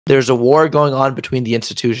There's a war going on between the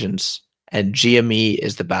institutions, and GME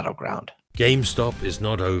is the battleground. GameStop is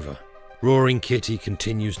not over. Roaring Kitty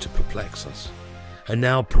continues to perplex us. And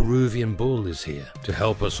now Peruvian Bull is here to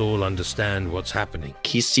help us all understand what's happening.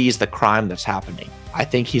 He sees the crime that's happening. I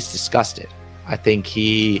think he's disgusted. I think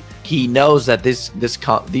he knows that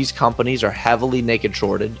these companies are heavily naked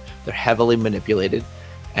shorted, they're heavily manipulated,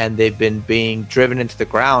 and they've been being driven into the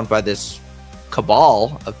ground by this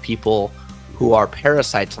cabal of people who are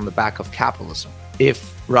parasites on the back of capitalism.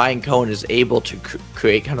 If Ryan Cohen is able to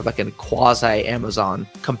create kind of like a quasi-Amazon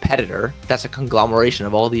competitor, that's a conglomeration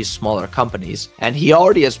of all these smaller companies, and he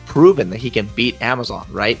already has proven that he can beat Amazon,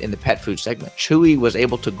 right, in the pet food segment. Chewy was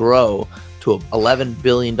able to grow to an $11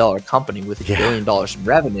 billion company with $1 billion in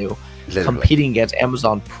revenue, competing against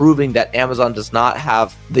Amazon, proving that Amazon does not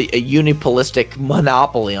have a unipolistic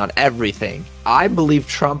monopoly on everything. I believe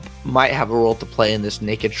Trump might have a role to play in this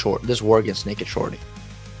war against naked shorting.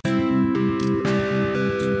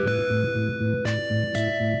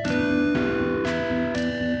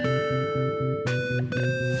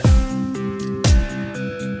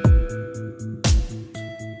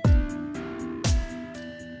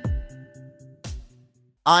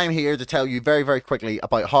 I'm here to tell you very, very quickly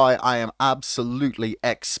about how I am absolutely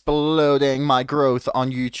exploding my growth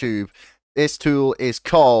on YouTube. This tool is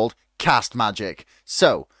called Cast Magic.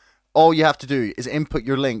 So, all you have to do is input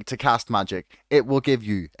your link to Cast Magic. It will give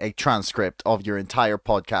you a transcript of your entire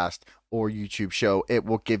podcast or YouTube show. It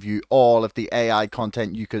will give you all of the AI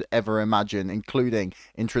content you could ever imagine, including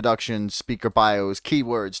introductions, speaker bios,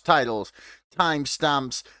 keywords, titles,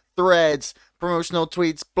 timestamps, threads, promotional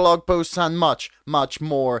tweets, blog posts, and much, much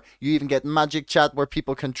more. You even get Magic Chat where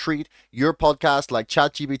people can treat your podcast like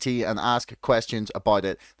ChatGPT and ask questions about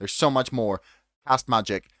it. There's so much more. Cast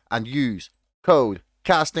Magic and use code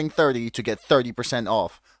CASTING30 to get 30%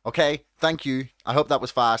 off. Okay, thank you. I hope that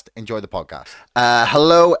was fast. Enjoy the podcast.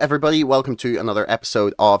 Hello, everybody. Welcome to another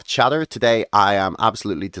episode of Chatter. Today, I am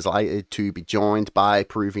absolutely delighted to be joined by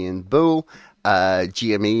Peruvian Bull,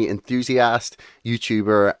 GME enthusiast,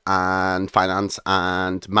 YouTuber, and finance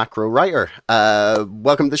and macro writer.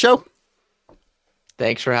 Welcome to the show.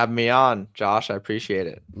 Thanks for having me on, Josh. I appreciate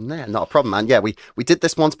it. Nah, not a problem, man. Yeah, we did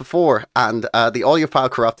this once before, and the audio file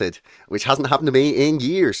corrupted, which hasn't happened to me in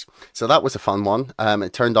years. So that was a fun one.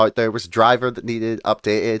 It turned out there was a driver that needed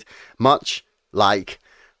updated, much like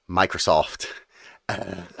Microsoft.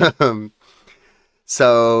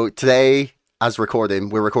 So today, as recording,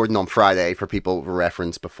 we're recording on Friday for people to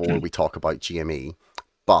reference before we talk about GME.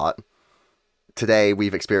 But today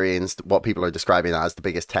we've experienced what people are describing as the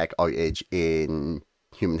biggest tech outage in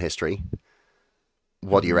human history.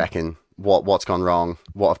 What do you reckon? What's gone wrong?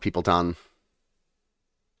 What have people done?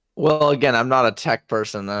 Well, again, I'm not a tech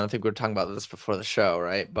person. I don't think we were talking about this before the show,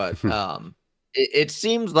 right? But it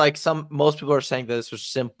seems like most people are saying that this was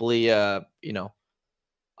simply a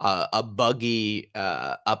buggy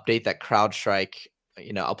update that CrowdStrike,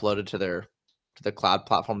 uploaded to the cloud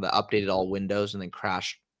platform that updated all Windows and then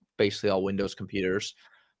crashed basically all Windows computers.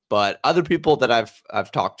 But other people that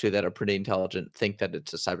I've talked to that are pretty intelligent think that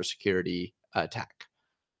it's a cybersecurity attack,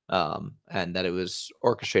 and that it was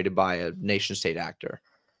orchestrated by a nation state actor.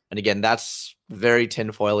 And again, that's very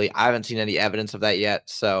tinfoily. I haven't seen any evidence of that yet,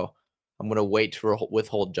 so I'm going to wait to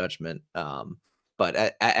withhold judgment.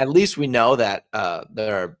 But at least we know that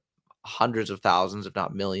there are hundreds of thousands, if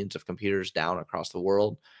not millions, of computers down across the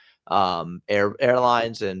world.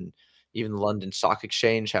 Airlines and even the London Stock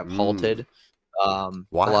Exchange have halted. A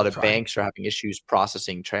lot of banks are having issues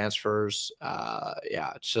processing transfers.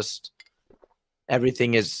 Yeah, it's just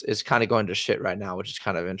everything is kind of going to shit right now, which is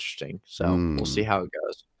kind of interesting. So we'll see how it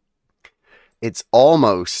goes. It's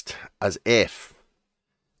almost as if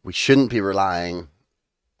we shouldn't be relying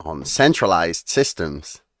on centralized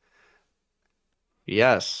systems.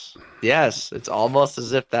 Yes. It's almost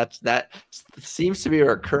as if that seems to be a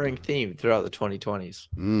recurring theme throughout the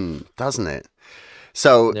 2020s. Doesn't it?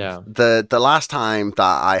 So yeah. The last time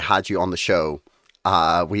that I had you on the show,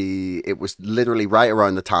 it was literally right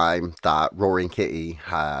around the time that Roaring Kitty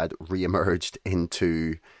had reemerged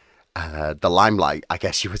into the limelight, I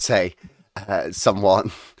guess you would say, somewhat.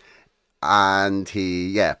 And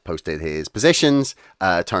he, posted his positions.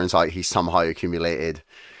 Turns out he somehow accumulated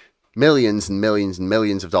millions and millions and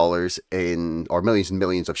millions of dollars or millions and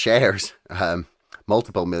millions of shares,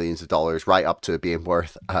 multiple millions of dollars, right up to being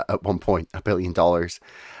worth at one point $1 billion.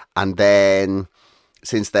 And then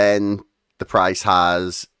since then, the price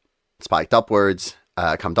has spiked upwards,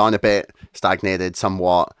 come down a bit, stagnated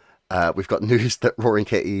somewhat. We've got news that Roaring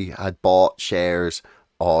Kitty had bought shares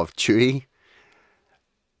of Chewy.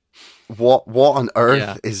 What on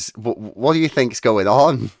earth is what do you think is going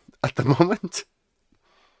on? at the moment?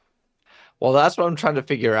 Well, that's what I'm trying to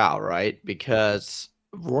figure out, right? Because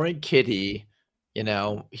Roaring Kitty, you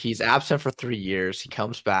know, he's absent for 3 years. He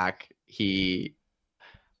comes back. He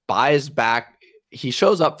buys back. He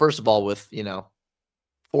shows up, first of all, with, you know,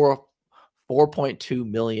 4.2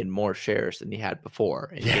 million more shares than he had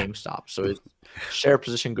before in GameStop. So his share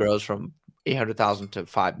position grows from 800,000 to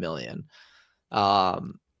 5 million.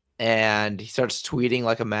 And he starts tweeting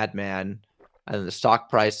like a madman, and the stock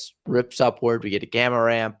price rips upward. We get a gamma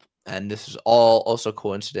ramp, and this is all also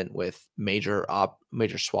coincident with major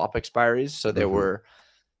swap expiries. So there were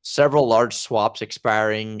several large swaps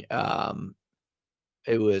expiring.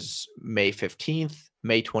 It was May 15th,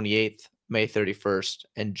 May 28th, May 31st,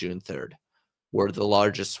 and June 3rd were the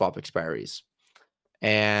largest swap expiries.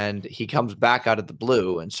 And he comes back out of the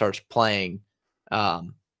blue and starts playing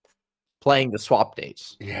the swap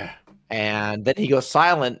dates. Yeah. And then he goes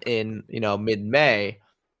silent in, you know, mid-May.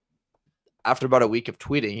 After about a week of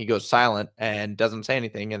tweeting, he goes silent and doesn't say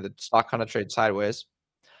anything, and the stock kind of trades sideways.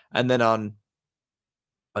 And then on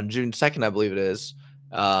June 2nd, I believe it is,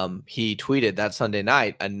 he tweeted that Sunday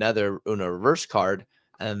night another Uno reverse card,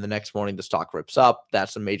 and the next morning the stock rips up.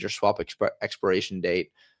 That's a major swap expiration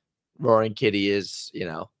date. Roaring Kitty is, you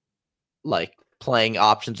know, like playing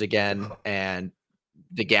options again, and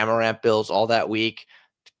the gamma ramp bills all that week.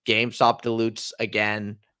 GameStop dilutes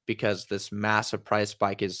again because this massive price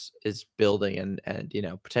spike is building and you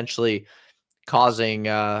know, potentially causing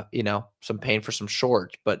you know, some pain for some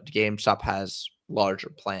short. But GameStop has larger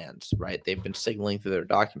plans, right? They've been signaling through their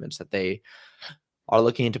documents that they are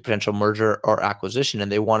looking into potential merger or acquisition,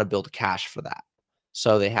 and they want to build cash for that.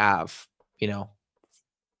 So they have, you know,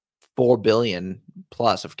 4 billion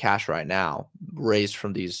plus of cash right now raised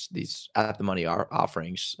from these at the money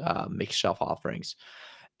offerings, make shelf offerings.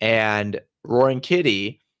 And Roaring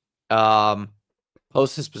Kitty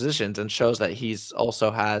posts his positions and shows that he's also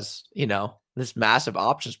has, you know, this massive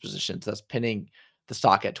options positions that's pinning the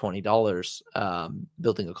stock at $20,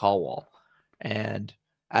 building a call wall. And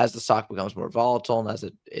as the stock becomes more volatile and as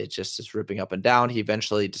it just is ripping up and down, he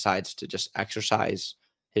eventually decides to just exercise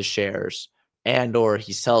his shares, and or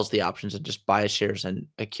he sells the options and just buys shares and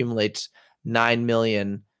accumulates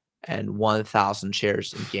 9,001,000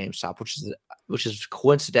 shares in GameStop, which is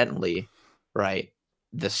coincidentally, right,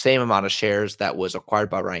 the same amount of shares that was acquired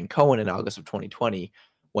by Ryan Cohen in August of 2020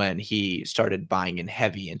 when he started buying in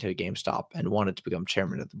heavy into GameStop and wanted to become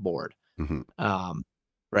chairman of the board.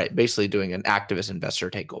 Right, basically doing an activist investor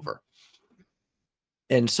takeover.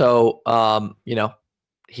 And so, you know,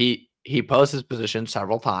 he posts his position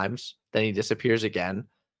several times, then he disappears again,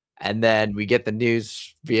 and then we get the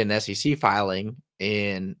news via an SEC filing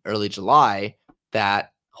in early July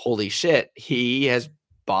that, holy shit, he has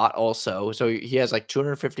bought also. So he has like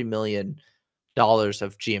 $250 million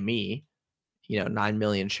of GME, you know, 9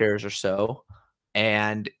 million shares or so,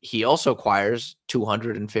 and he also acquires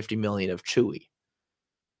 250 million of Chewy.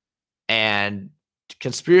 And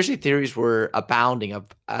conspiracy theories were abounding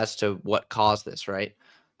as to what caused this, right?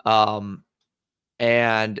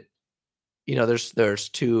 And you know, there's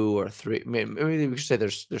two or three. Maybe we should say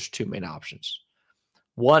there's two main options.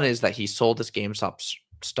 One is that he sold this GameStop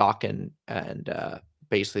stock and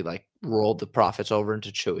basically like rolled the profits over into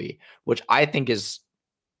Chewy, which I think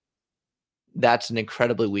that's an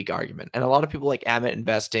incredibly weak argument. And a lot of people like Amit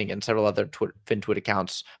Investing and several other FinTwit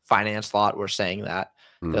accounts, Finance Lot, were saying that.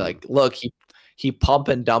 They're like, look, he pump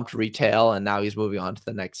and dumped retail and now he's moving on to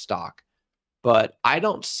the next stock. But I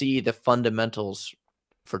don't see the fundamentals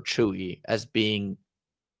for Chewy as being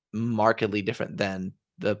markedly different than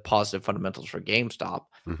the positive fundamentals for GameStop.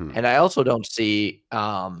 And I also don't see,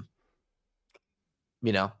 you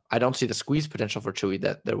know, I don't see the squeeze potential for Chewy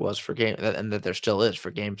that there was for and that there still is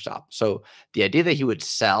for GameStop. So the idea that he would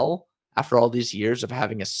sell after all these years of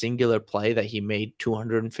having a singular play that he made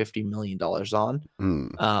 $250 million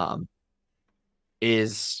on,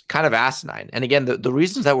 is kind of asinine. And again, the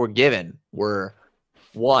reasons that were given were,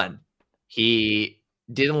 one, he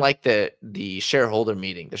didn't like the shareholder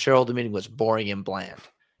meeting. The shareholder meeting was boring and bland.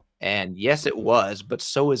 And yes, it was, but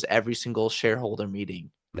so is every single shareholder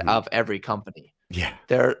meeting of every company. Yeah.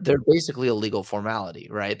 They're basically a legal formality,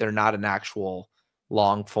 right? They're not an actual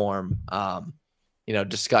long form you know,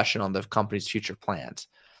 discussion on the company's future plans.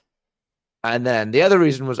 And then the other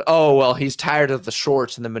reason was, oh, well, he's tired of the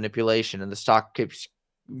shorts and the manipulation, and the stock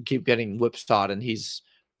keep getting whipsawed, and he's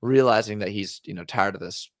realizing that he's, you know, tired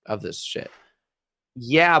of this shit.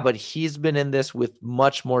 Yeah, but he's been in this with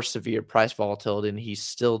much more severe price volatility, and he's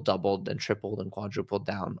still doubled and tripled and quadrupled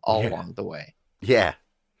down all along the way. Yeah.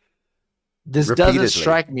 This doesn't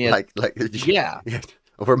strike me as like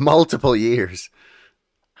over multiple years.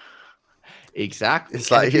 Exactly.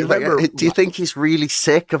 It's And like, if you remember, do you think he's really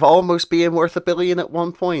sick of almost being worth $1 billion at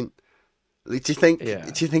one point? Do you think yeah,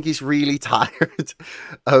 he's really tired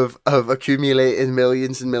of accumulating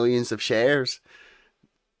millions and millions of shares?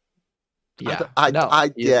 yeah, no,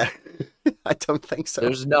 Yeah, I don't think so.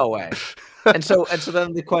 there's no way. And so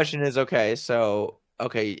then the question is, okay, so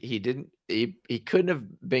okay, he couldn't have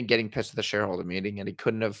been getting pissed at the shareholder meeting, and he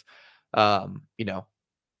couldn't have, you know,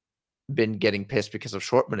 been getting pissed because of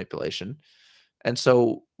short manipulation. And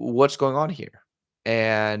so what's going on here?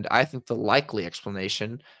 And I think the likely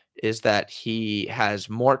explanation is that he has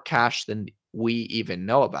more cash than we even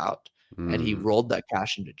know about, and he Mm. rolled that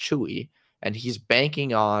cash into Chewy, and he's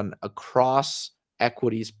banking on a cross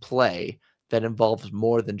equities play that involves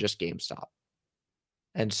more than just GameStop.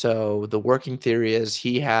 And so the working theory is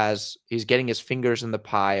he's getting his fingers in the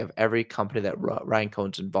pie of every company that Ryan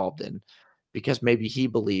Cohen's involved in, because maybe he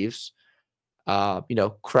believes,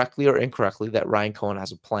 correctly or incorrectly, that Ryan Cohen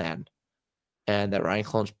has a plan, and that Ryan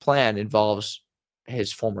Cohen's plan involves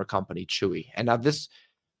his former company, Chewy. And now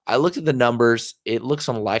I looked at the numbers. It looks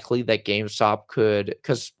unlikely that GameStop could,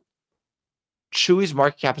 because Chewy's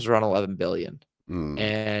market cap is around 11 billion, Mm.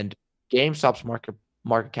 and GameStop's market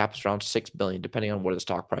cap is around 6 billion, depending on where the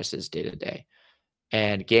stock price is day to day.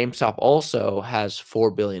 And GameStop also has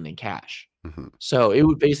 4 billion in cash. Mm-hmm. So it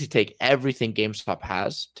would basically take everything GameStop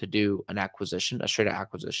has to do an acquisition, a straight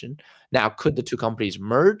acquisition. Now, could the two companies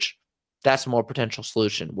merge? That's a more potential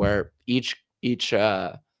solution, where each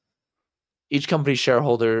company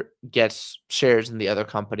shareholder gets shares in the other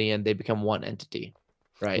company and they become one entity,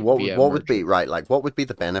 right? Via What would merger. be right? Like, what would be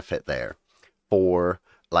the benefit there for,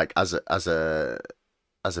 like, as a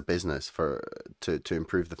business, for to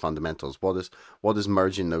improve the fundamentals? What does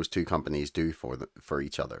merging those two companies do for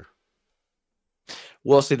each other?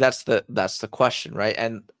 Well, see, that's the question, right?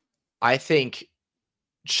 And I think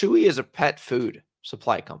Chewy is a pet food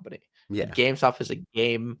supply company, and Yeah. GameStop is a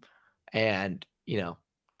game and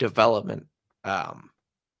development,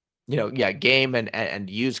 game and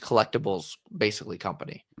used collectibles basically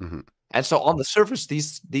company. Mm-hmm. And so on the surface,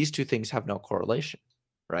 these two things have no correlation,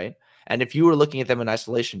 right? And if you were looking at them in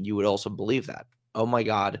isolation, you would also believe that. Oh my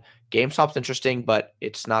God, GameStop's interesting, but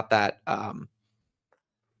it's not that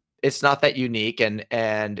unique,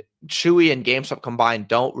 and Chewy and GameStop combined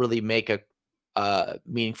don't really make a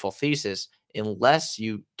meaningful thesis unless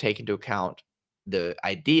you take into account the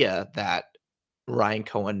idea that Ryan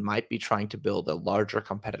Cohen might be trying to build a larger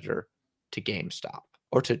competitor to GameStop,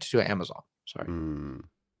 or to Amazon. Sorry. Mm.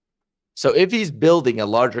 So if he's building a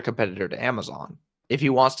larger competitor to Amazon, if he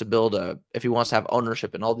wants to have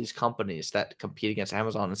ownership in all these companies that compete against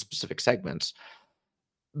Amazon in specific segments,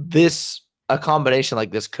 a combination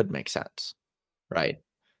like this could make sense, right?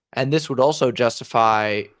 And this would also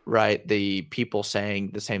justify, right, the people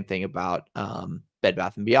saying the same thing about Bed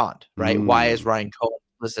Bath and Beyond, right? Why is Mm. Ryan Cohen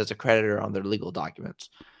listed as a creditor on their legal documents?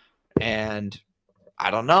 And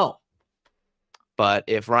I don't know. But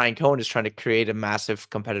if Ryan Cohen is trying to create a massive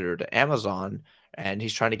competitor to Amazon, and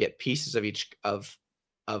he's trying to get pieces of each of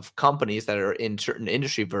companies that are in certain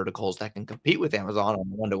industry verticals that can compete with Amazon on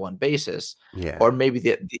a one-to-one basis, Yeah. or maybe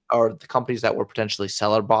the companies that were potentially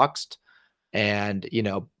seller boxed and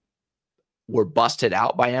were busted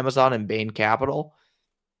out by Amazon and Bain Capital,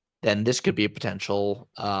 then this could be a potential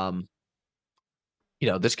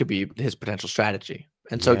this could be his potential strategy.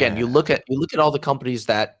 And so again, you Yeah. look at all the companies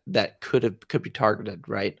that could be targeted,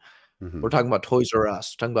 right? Mm-hmm. We're talking about Toys R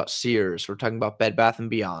Us, we're talking about Sears, we're talking about Bed Bath and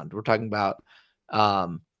Beyond, we're talking about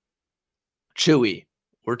Chewy,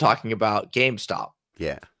 we're talking about GameStop.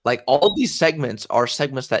 Yeah. Like, all these segments are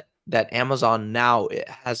segments that Amazon now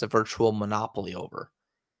has a virtual monopoly over.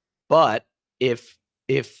 But if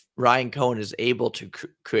Ryan Cohen is able to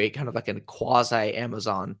create kind of like a quasi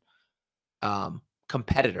Amazon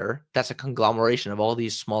competitor, that's a conglomeration of all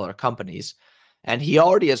these smaller companies, and he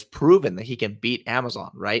already has proven that he can beat Amazon,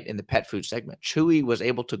 right, in the pet food segment. Chewy was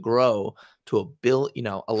able to grow to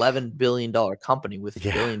 $11 billion company with $1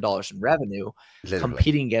 Yeah. billion in revenue, Literally.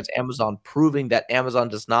 competing against Amazon, proving that Amazon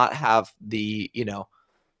does not have a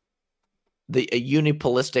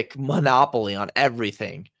unipolistic monopoly on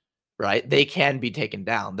everything, right? They can be taken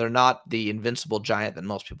down. They're not the invincible giant that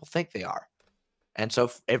most people think they are. And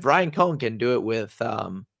so if Ryan Cohen can do it with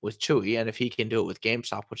Chewy, and if he can do it with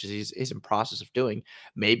GameStop, which is he's in process of doing,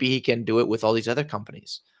 maybe he can do it with all these other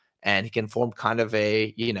companies, and he can form kind of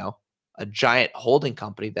a giant holding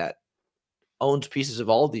company that owns pieces of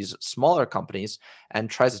all of these smaller companies and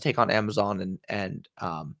tries to take on Amazon and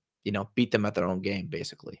beat them at their own game,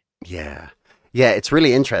 basically. Yeah. Yeah, it's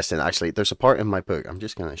really interesting, actually. There's a part in my book. I'm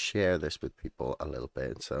just going to share this with people a little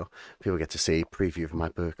bit so people get to see preview of my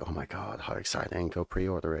book. Oh my God, how exciting. Go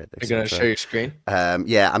pre-order it, You're going to share your screen?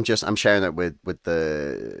 Yeah, I'm sharing it with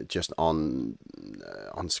the just on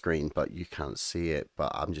screen, but you can't see it.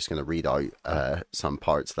 But I'm just going to read out some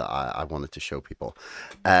parts that I wanted to show people.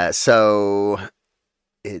 So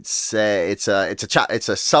it's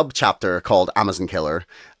a sub chapter called Amazon Killer,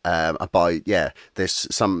 about this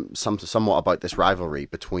somewhat about this rivalry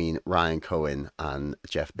between Ryan Cohen and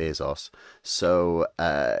Jeff Bezos. So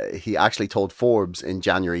he actually told Forbes in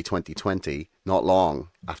January 2020, not long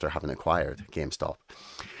after having acquired GameStop,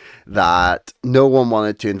 that no one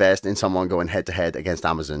wanted to invest in someone going head to head against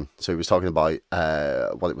Amazon. So he was talking about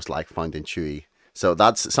what it was like founding Chewy. So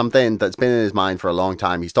that's something that's been in his mind for a long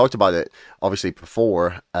time. He's talked about it, obviously,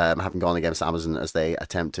 before, having gone against Amazon as they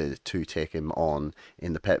attempted to take him on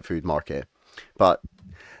in the pet food market. But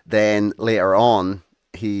then later on,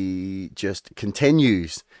 he just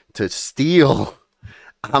continues to steal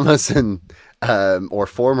Amazon or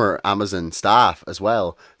former Amazon staff as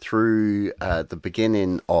well through the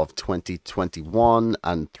beginning of 2021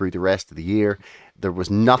 and through the rest of the year. There was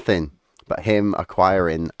nothing but him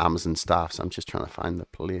acquiring Amazon staff. So I'm just trying to find the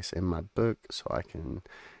place in my book so I can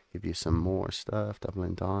give you some more stuff.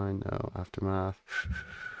 Doubling down, no, aftermath.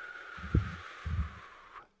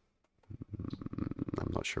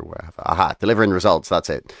 I'm not sure where I have it. Aha, delivering results, that's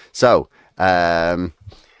it. So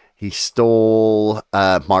he stole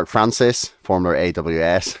Mark Francis, former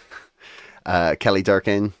AWS. Kelly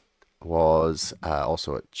Durkin was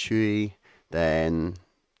also at Chewy. Then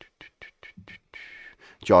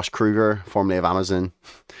Josh Kruger, formerly of Amazon.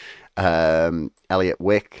 Elliot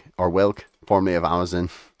Wilk, formerly of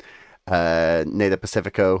Amazon. Nada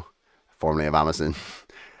Pacifico, formerly of Amazon.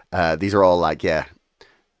 These are all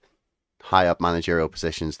high up managerial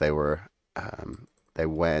positions. They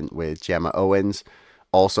went with Gemma Owens,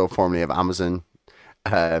 also formerly of Amazon,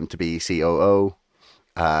 to be COO.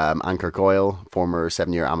 Anchor Goyle, former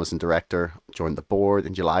 7-year Amazon director, joined the board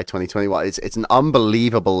in July 2021. It's an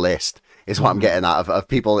unbelievable list, is what I'm getting at, of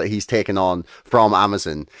people that he's taken on from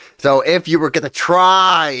Amazon. So if you were going to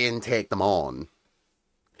try and take them on,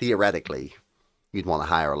 theoretically, you'd want to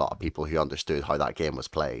hire a lot of people who understood how that game was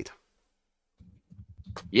played.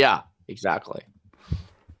 Yeah, exactly.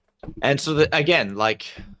 And so, again,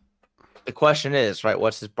 the question is, right,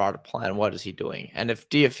 what's his broader plan? What is he doing? And if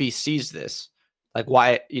DFE sees this,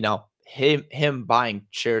 why, him buying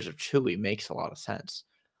shares of Chewy makes a lot of sense.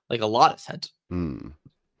 A lot of sense.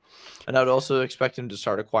 And I would also expect him to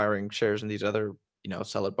start acquiring shares in these other,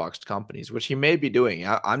 seller boxed companies, which he may be doing.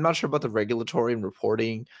 I'm not sure about the regulatory and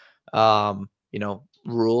reporting,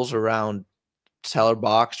 rules around seller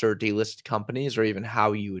boxed or delisted companies, or even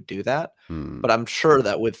how you would do that. But I'm sure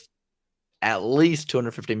that with at least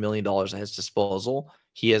 $250 million at his disposal,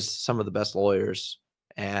 he has some of the best lawyers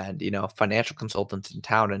and financial consultants in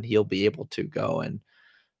town, and he'll be able to go and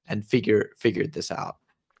figure this out.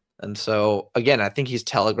 And so again, I think he's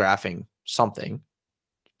telegraphing something,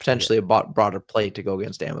 potentially a broader play to go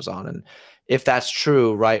against Amazon. And if that's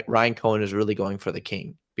true, right, Ryan Cohen is really going for the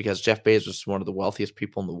king, because Jeff Bezos is one of the wealthiest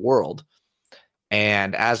people in the world.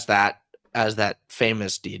 And as that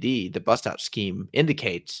famous DD, the bust out scheme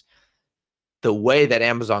indicates, the way that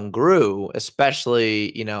Amazon grew,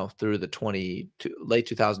 especially, through the late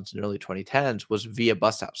 2000s and early 2010s, was via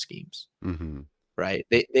bust out schemes. Right?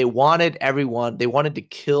 They wanted to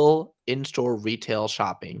kill in-store retail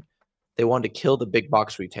shopping. They wanted to kill the big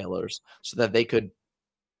box retailers so that they could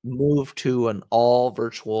move to an all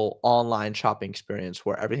virtual online shopping experience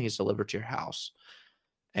where everything is delivered to your house.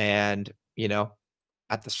 And,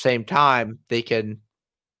 at the same time, they can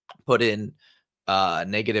put in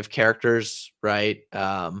negative characters, right?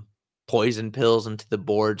 Poison pills into the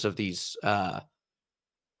boards of these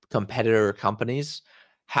competitor companies.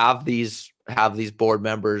 Have these board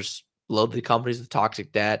members load the companies with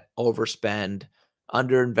toxic debt, overspend,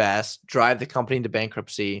 underinvest, drive the company into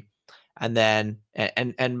bankruptcy, and then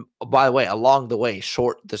and by the way, along the way,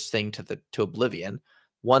 short this thing to oblivion.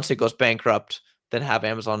 Once it goes bankrupt, then have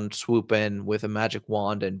Amazon swoop in with a magic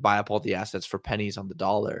wand and buy up all the assets for pennies on the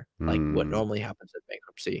dollar, like what normally happens at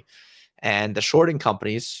bankruptcy. And the shorting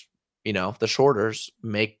companies, the shorters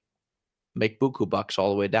make buku bucks all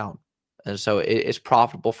the way down. And so it's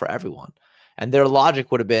profitable for everyone. And their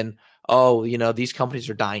logic would have been, these companies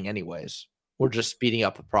are dying anyways. We're just speeding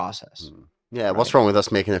up the process. Yeah, right? What's wrong with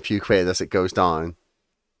us making a few quid as it goes down?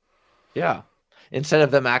 Yeah. Instead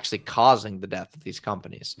of them actually causing the death of these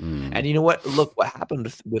companies. And you know what? Look, what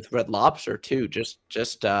happened with Red Lobster too, just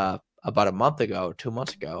about a month ago, 2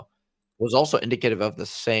 months ago, was also indicative of the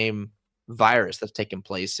same virus that's taken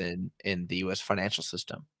place in the U.S. financial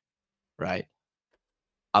system, right?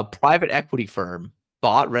 A private equity firm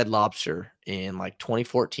bought Red Lobster in like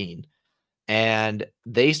 2014, and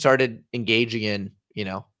they started engaging in,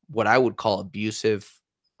 what I would call abusive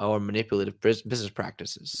or manipulative business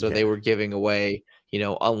practices. So they Yeah. were giving away,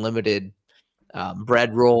 unlimited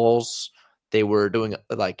bread rolls. They were doing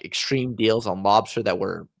like extreme deals on lobster that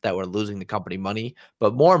were losing the company money.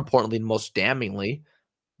 But more importantly, most damningly,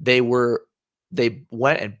 they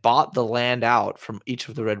went and bought the land out from each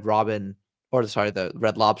of the the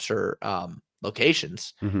Red Lobster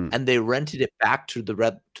locations, Hmm. and they rented it back to the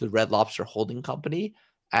Red Lobster holding company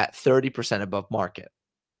at 30% above market.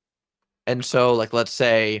 And so, like, let's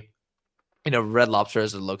say, Red Lobster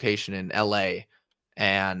has a location in LA,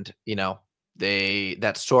 and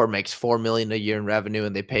that store makes 4 million a year in revenue,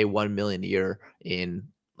 and they pay 1 million a year in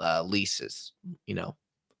leases,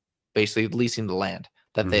 basically leasing the land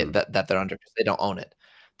that Hmm. they're under, because they don't own it.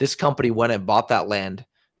 This company went and bought that land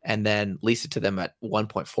and then leased it to them at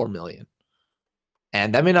 1.4 million.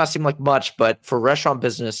 And that may not seem like much, but for restaurant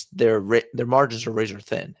business, their margins are razor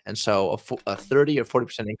thin. And so a 30 or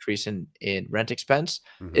 40% increase in rent expense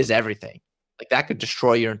Hmm. is everything. Like, that could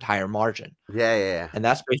destroy your entire margin. Yeah, yeah, And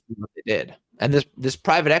that's basically what they did. And this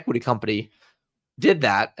private equity company did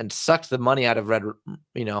that and sucked the money out of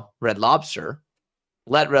Red Lobster,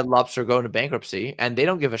 let Red Lobster go into bankruptcy, and they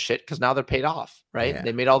don't give a shit because now they're paid off, right? yeah.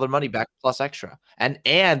 They made all their money back plus extra. And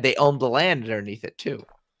they own the land underneath it too.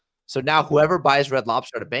 So now whoever buys Red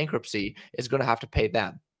Lobster out of bankruptcy is going to have to pay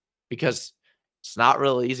them, because it's not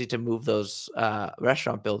really easy to move those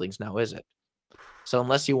restaurant buildings now, is it? So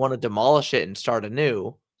unless you want to demolish it and start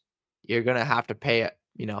anew, you're going to have to pay it,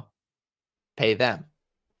 pay them.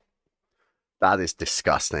 That is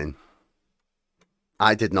disgusting.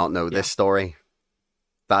 I did not know Yeah. this story.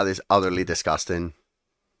 That is utterly disgusting.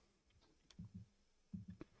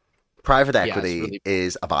 Private equity really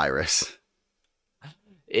is a virus.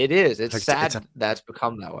 It is. It's Like, sad that's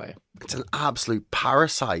become that way. It's an absolute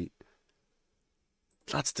parasite.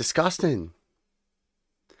 That's disgusting.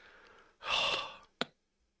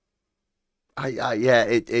 I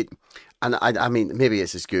mean, maybe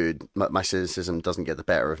this is good. My cynicism doesn't get the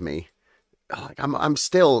better of me. Like, I'm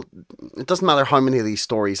still. It doesn't matter how many of these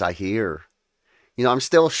stories I hear. I'm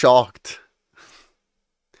still shocked.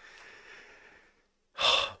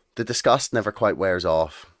 The disgust never quite wears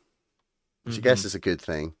off, which I guess is a good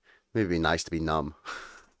thing. Maybe it'd be nice to be numb.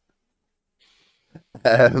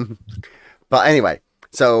 But anyway,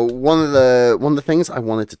 so one of the things I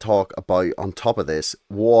wanted to talk about on top of this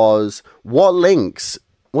was what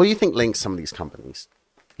do you think links some of these companies?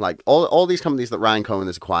 Like all these companies that Ryan Cohen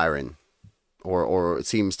is acquiring or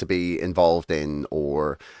seems to be involved in,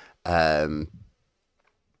 or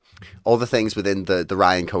all the things within the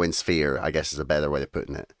Ryan Cohen sphere, I guess is a better way of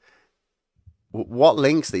putting it. What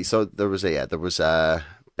links these? So there was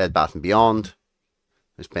Bed Bath and Beyond.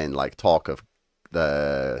 There's been like talk of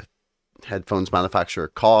the headphones manufacturer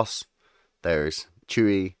COS. There's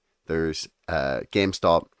Chewy. There's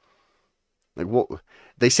GameStop. Like, what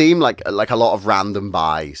they seem like a lot of random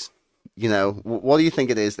buys. What do you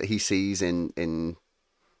think it is that he sees in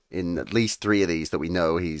at least three of these that we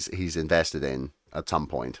know he's invested in at some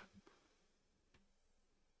point?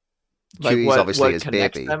 Like, Chewy's obviously his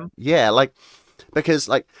baby. Them? Yeah, like, because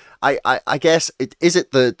like I guess is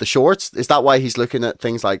it the shorts? Is that why he's looking at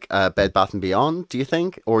things like Bed Bath and Beyond, do you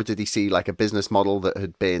think? Or did he see like a business model that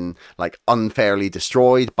had been like unfairly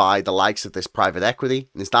destroyed by the likes of this private equity?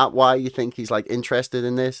 And is that why you think he's like interested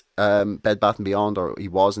in this Bed Bath and Beyond, or he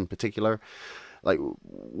was in particular? Like,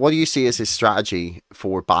 what do you see as his strategy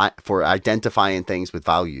for identifying things with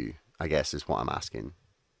value, I guess is what I'm asking.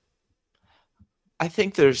 I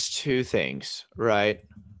think there's two things, right?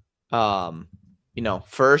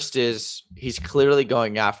 First is he's clearly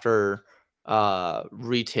going after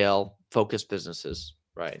retail focused businesses,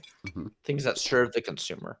 right? Mm-hmm. Things that serve the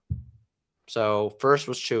consumer. So first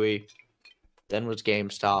was Chewy, then was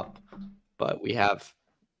GameStop, but we have,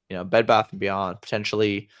 Bed Bath and Beyond,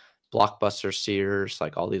 potentially Blockbuster, Sears,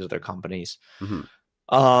 like all these other companies. Mm-hmm.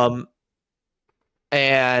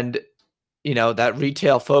 And that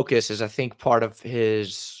retail focus is, I think, part of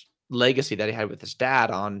his legacy that he had with his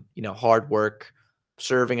dad on, hard work,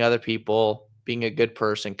 serving other people, being a good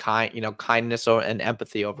person, kindness and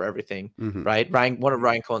empathy over everything, Mm-hmm. right? One of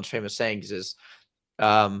Ryan Cohen's famous sayings is,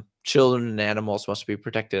 children and animals must be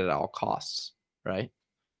protected at all costs, right?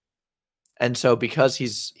 And so because he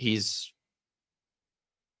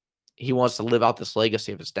wants to live out this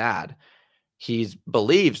legacy of his dad, he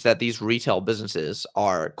believes that these retail businesses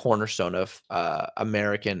are a cornerstone of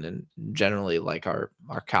American and generally like our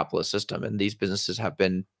capitalist system. And these businesses have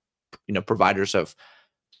been, providers of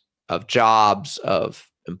jobs, of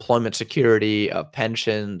employment security, of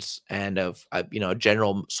pensions, and of a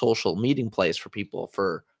general social meeting place for people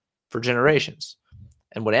for generations.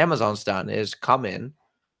 And what Amazon's done is come in,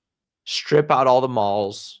 strip out all the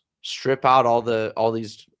malls, strip out all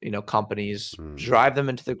these companies, drive them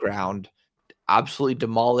into the ground, absolutely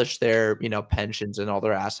demolish their pensions and all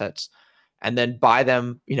their assets, and then buy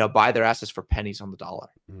their assets for pennies on the dollar.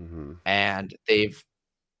 And they've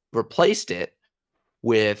replaced it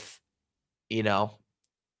with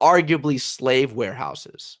arguably slave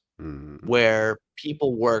warehouses where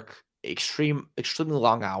people work extremely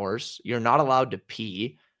long hours. You're not allowed to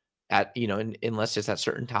pee at unless it's at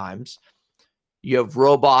certain times. You have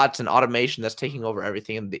robots and automation that's taking over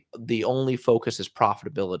everything, and the only focus is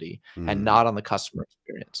profitability and not on the customer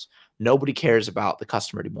experience. Nobody cares about the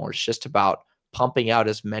customer anymore. It's just about pumping out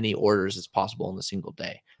as many orders as possible in a single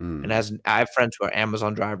day. And as I have friends who are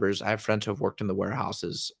Amazon drivers, I have friends who have worked in the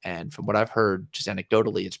warehouses, and from what I've heard, just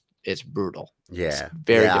anecdotally, it's brutal. Yeah, it's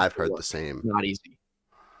very difficult I've heard work. the same. It's not easy.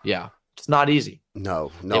 Yeah, it's not easy.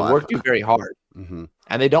 No, they work you very hard, and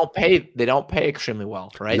they don't pay extremely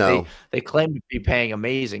well, right? No. They claim to be paying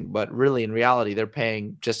amazing, but really in reality, they're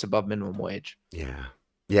paying just above minimum wage. Yeah,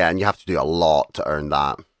 and you have to do a lot to earn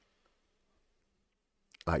that.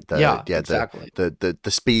 Like exactly. the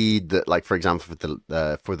speed that, like, for example,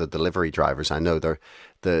 for the delivery drivers, I know the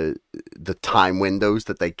time windows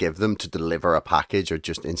that they give them to deliver a package are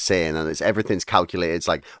just insane, and everything's calculated. It's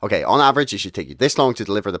like, okay, on average it should take you this long to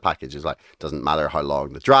deliver the package. It's like, doesn't matter how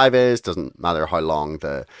long the drive is, doesn't matter how long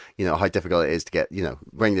how difficult it is to get,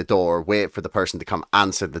 ring the door, wait for the person to come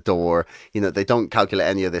answer the door. They don't calculate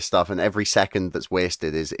any of this stuff, and every second that's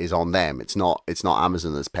wasted is on them. It's not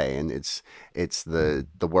Amazon that's paying, it's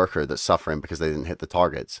the worker that's suffering because they didn't hit the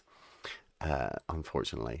targets,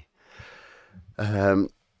 unfortunately.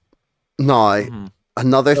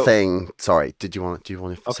 Another thing. Sorry, do you want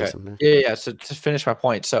to say something? Yeah. So to finish my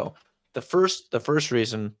point, so the first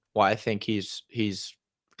reason why I think he's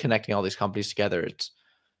connecting all these companies together, it's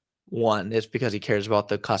because he cares about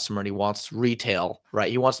the customer and he wants retail,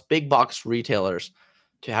 right? He wants big box retailers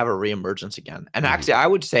to have a reemergence again. And actually, I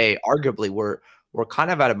would say arguably we're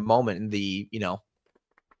kind of at a moment in the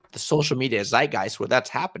the social media zeitgeist where that's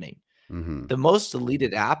happening. The most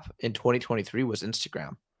deleted app in 2023 was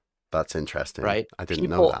Instagram. That's interesting, right? I didn't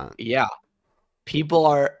know that. Yeah, people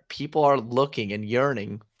are looking and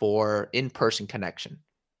yearning for in-person connection,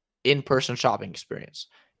 in-person shopping experience,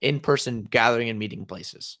 in-person gathering and meeting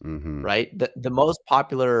places, right? The most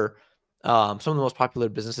popular, some of the most popular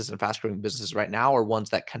businesses and fast-growing businesses right now are ones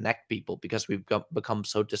that connect people because we've become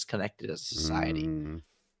so disconnected as a society. And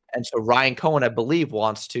so Ryan Cohen, I believe,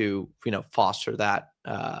 wants to foster that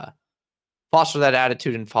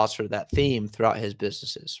attitude and foster that theme throughout his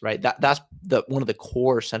businesses, right? That's one of the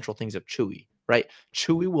core central things of Chewy, right?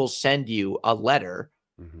 Chewy will send you a letter,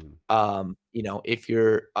 if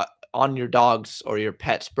you're on your dog's or your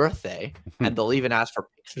pet's birthday, and they'll even ask for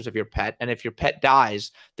pictures of your pet. And if your pet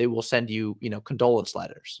dies, they will send you, condolence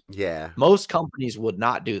letters. Yeah. Most companies would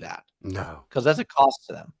not do that. No. Because that's a cost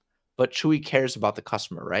to them. But Chewy cares about the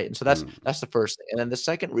customer, right? And so that's the first thing. And then the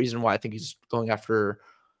second reason why I think he's going after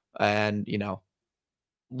and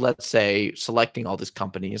let's say selecting all these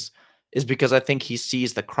companies is because I think he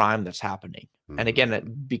sees the crime that's happening. And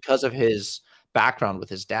again, because of his background with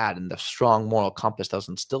his dad and the strong moral compass that was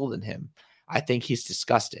instilled in him, I think he's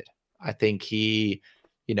disgusted. I think he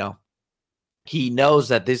knows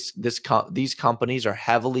that these companies are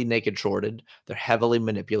heavily naked shorted, they're heavily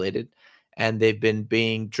manipulated, and they've been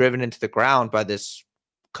being driven into the ground by this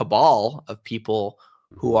cabal of people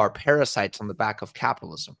who are parasites on the back of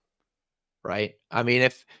capitalism, right? I mean,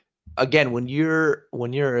 when you're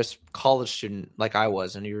a college student like I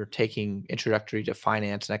was, and you're taking introductory to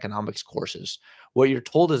finance and economics courses, what you're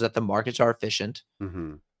told is that the markets are efficient,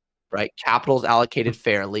 right? Capital is allocated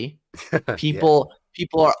fairly. People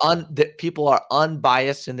are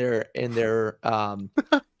unbiased in their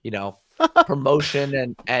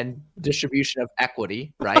promotion and distribution of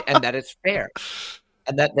equity, right? And that it's fair.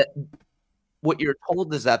 And that what you're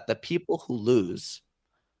told is that the people who lose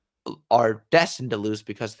are destined to lose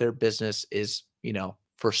because their business is,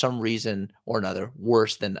 for some reason or another,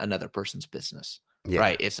 worse than another person's business.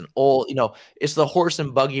 Right? It's it's the horse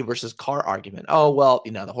and buggy versus car argument. Oh, well,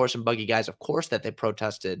 the horse and buggy guys, of course that they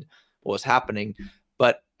protested what was happening,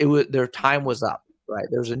 but their time was up, right?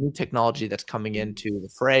 There's a new technology that's coming into the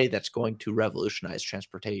fray that's going to revolutionize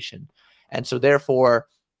transportation. And so therefore,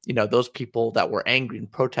 you know, those people that were angry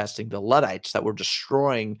and protesting, the Luddites that were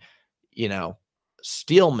destroying, you know,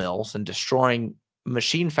 steel mills and destroying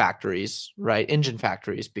machine factories, right? Engine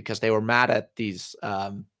factories, because they were mad at these,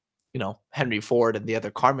 you know, Henry Ford and the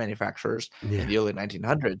other car manufacturers in the early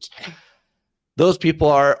 1900s. Those people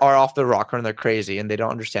are off the rocker and they're crazy and they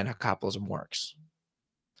don't understand how capitalism works.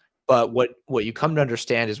 But what you come to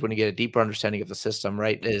understand is when you get a deeper understanding of the system,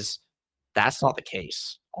 right, is that's not the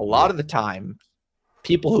case. A lot of the time,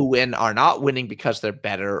 people who win are not winning because they're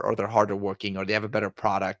better or they're harder working or they have a better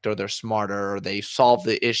product or they're smarter or they solve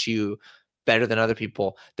the issue better than other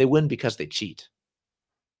people. They win because they cheat.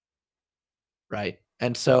 Right.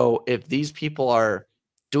 And so if these people are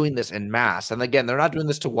doing this in mass, and again, they're not doing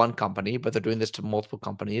this to one company, but they're doing this to multiple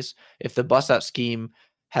companies. If the bust out scheme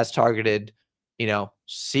has targeted, you know,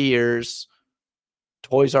 Sears,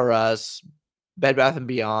 Toys R Us, Bed Bath and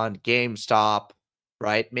Beyond, GameStop,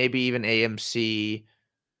 right? Maybe even AMC,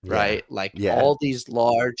 right? Like all these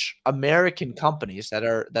large American companies that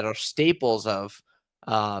are staples of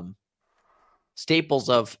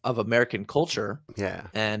American culture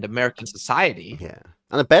and American society.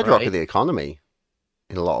 And a bedrock of the economy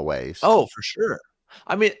in a lot of ways. Oh, for sure.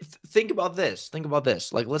 I mean, think about this. Think about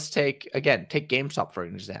this. Like, let's take GameStop for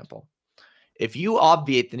an example. If you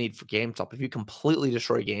obviate the need for GameStop, if you completely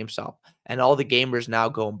destroy GameStop and all the gamers now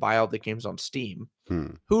go and buy all the games on Steam,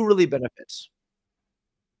 who really benefits?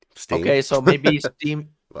 Steam. Okay, so maybe Steam,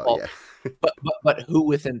 but who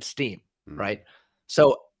within Steam, right?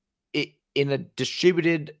 So in a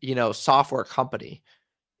distributed, you know, software company,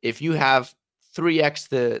 if you have 3x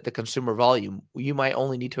the consumer volume, you might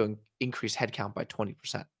only need to increase headcount by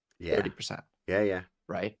 20%, 30%.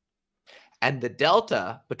 Right? And the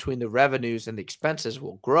delta between the revenues and the expenses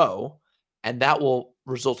will grow, and that will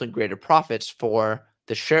result in greater profits for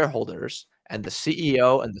the shareholders and the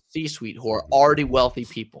CEO and the C-suite who are already wealthy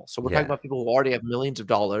people. So we're talking about people who already have millions of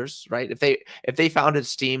dollars, right? If they founded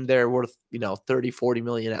Steam, they're worth, you know, 30, 40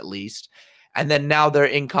 million at least. And then now their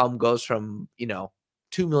income goes from, you know,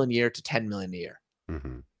 2 million a year to 10 million a year.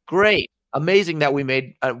 Great. Amazing that we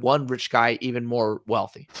made one rich guy even more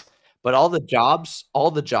wealthy. But all the jobs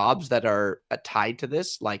that are tied to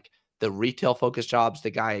this, like the retail focused jobs, the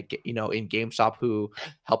guy, you know, in GameStop who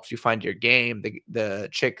helps you find your game, the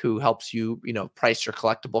chick who helps you, you know, price your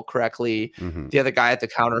collectible correctly, the other guy at the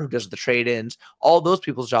counter who does the trade-ins, all those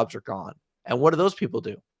people's jobs are gone. And what do those people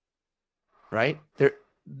do? Right?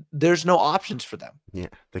 There's no options for them.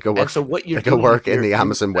 They go work. And so what they go work in the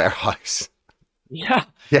Amazon warehouse.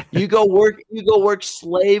 You go work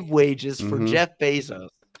slave wages for Jeff Bezos.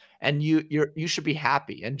 And you should be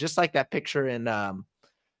happy. And just like that picture in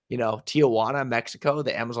you know, Tijuana, Mexico,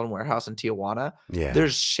 the Amazon warehouse in Tijuana,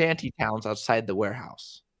 there's shanty towns outside the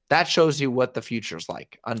warehouse. That shows you what the future's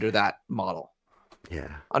like under that model.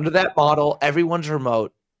 Under that model, everyone's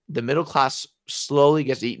remote. The middle class slowly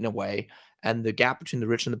gets eaten away, and the gap between the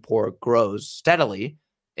rich and the poor grows steadily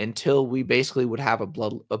until we basically would have a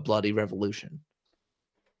bloody revolution.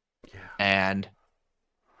 And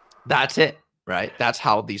that's it. Right. That's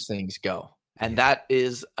how these things go. And that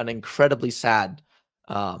is an incredibly sad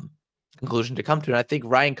conclusion to come to. And I think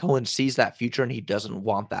Ryan Cohen sees that future and he doesn't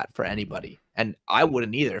want that for anybody. And I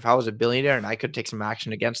wouldn't either. If I was a billionaire and I could take some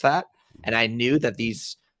action against that, and I knew that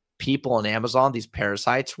these people on Amazon, these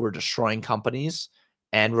parasites, were destroying companies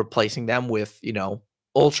and replacing them with, you know,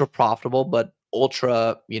 ultra profitable, but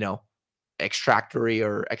ultra, you know, extractory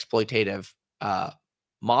or exploitative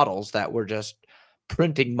models that were just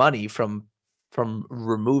printing money from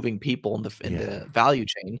removing people in the value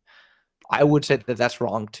chain, I would say that that's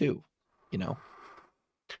wrong too, you know.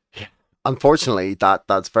 Unfortunately,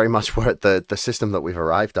 that's very much where the system that we've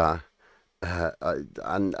arrived at.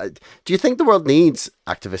 Do you think the world needs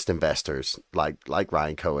activist investors like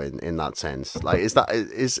Ryan Cohen in that sense? Like, is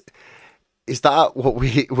that what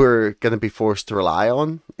we're going to be forced to rely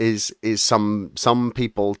on? Is some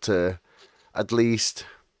people to at least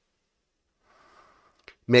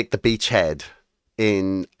make the beachhead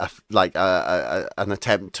in an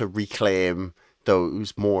attempt to reclaim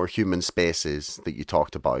those more human spaces that you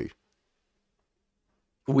talked about?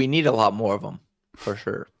 We need a lot more of them, for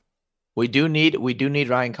sure. We do need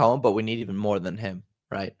Ryan Cohen, but we need even more than him,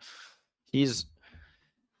 right? He's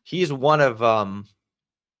one of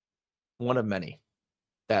many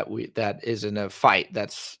that is in a fight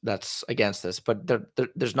that's against this, but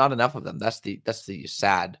there's not enough of them. That's the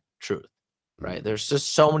sad truth. Right. There's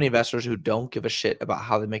just so many investors who don't give a shit about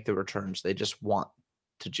how they make the returns. They just want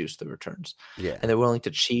to juice the returns. And they're willing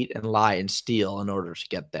to cheat and lie and steal in order to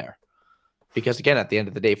get there. Because again, at the end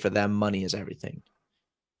of the day, for them, money is everything.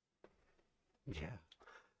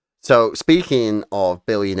 So speaking of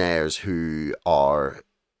billionaires who are,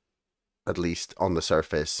 at least on the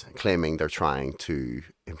surface, claiming they're trying to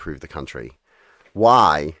improve the country,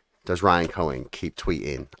 why does Ryan Cohen keep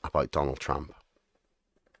tweeting about Donald Trump?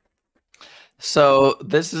 So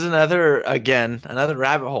this is another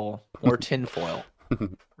rabbit hole, more tinfoil,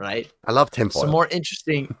 right? I love Some tinfoil. more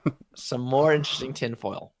interesting, some more interesting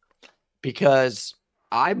tinfoil, because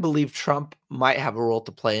I believe Trump might have a role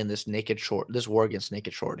to play in this war against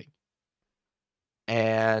naked shorting.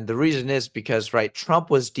 And the reason is because, right,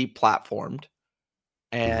 Trump was deplatformed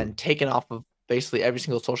and taken off of basically every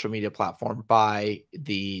single social media platform by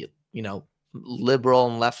the, liberal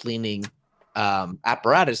and left-leaning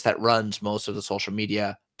apparatus that runs most of the social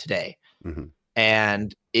media today.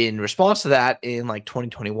 And in response to that, in like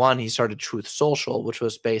 2021, he started Truth Social, which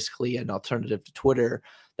was basically an alternative to Twitter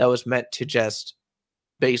that was meant to just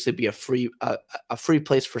basically be a free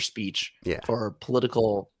place for speech, for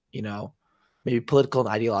political, maybe political and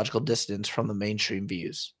ideological distance from the mainstream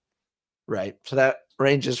views, right? So that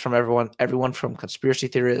ranges from everyone from conspiracy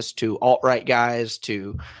theorists to alt-right guys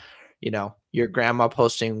to, your grandma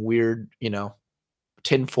posting weird,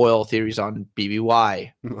 tinfoil theories on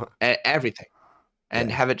BBY, everything,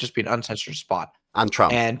 and have it just be an uncensored spot. And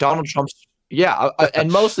Trump. And Donald Trump's,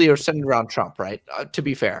 and mostly are centered around Trump, right? To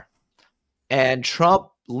be fair. And Trump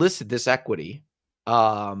listed this equity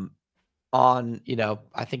on,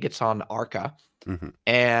 I think it's on Arca.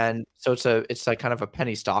 And so it's like kind of a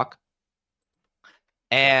penny stock.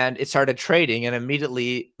 And it started trading, and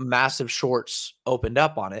immediately massive shorts opened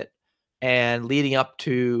up on it. And leading up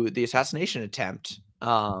to the assassination attempt,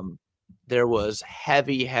 there was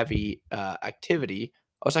heavy activity.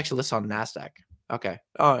 Oh, it's actually listed on NASDAQ. Okay.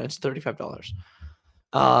 Oh, it's $35.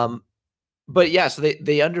 But yeah, so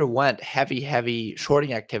they underwent heavy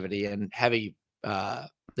shorting activity and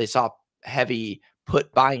they saw heavy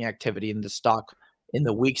put buying activity in the stock in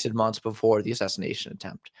the weeks and months before the assassination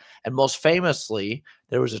attempt. And most famously,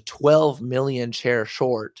 there was a 12 million share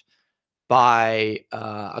short by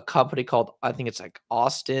a company called, I think it's like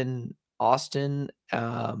Austin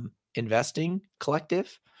Investing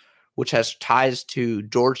Collective, which has ties to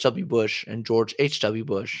George W. Bush and George H.W.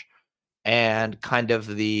 Bush, and kind of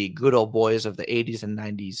the good old boys of the 80s and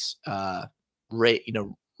 90s,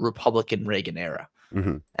 Republican Reagan era.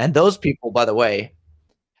 And those people, by the way,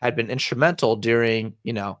 had been instrumental during,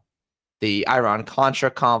 the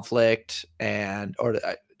Iran-Contra conflict or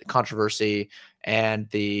the controversy, and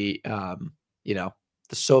the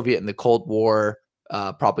Soviet and the Cold War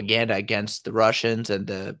propaganda against the Russians and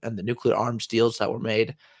the nuclear arms deals that were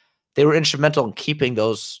made. They were instrumental in keeping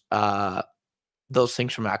those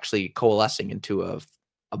things from actually coalescing into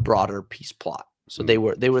a broader peace plot. So they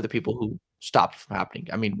were the people who stopped from happening.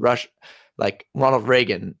 I mean, like Ronald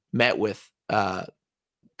Reagan met with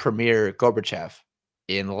Premier Gorbachev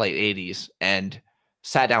in the late 80s and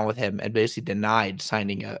sat down with him and basically denied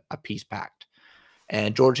signing a peace pact.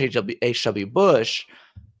 And George H.W. Bush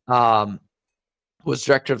was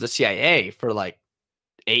director of the CIA for like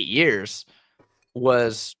 8 years,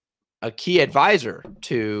 was a key advisor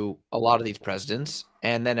to a lot of these presidents,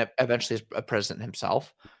 and then eventually a president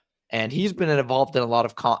himself. And he's been involved in a lot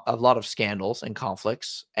of scandals and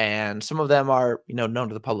conflicts, and some of them are known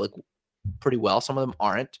to the public pretty well. Some of them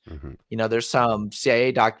aren't. There's some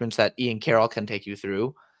CIA documents that Ian Carroll can take you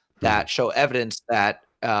through that show evidence that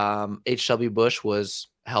H.W. Bush was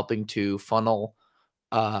helping to funnel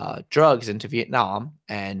drugs into Vietnam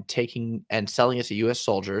and selling it to U.S.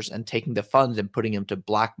 soldiers, and taking the funds and putting them to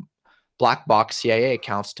black box CIA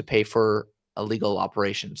accounts to pay for illegal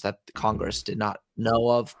operations that Congress did not know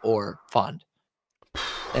of or fund.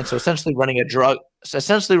 And so essentially running a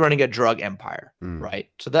drug empire, right?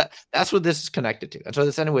 So that's what this is connected to. And so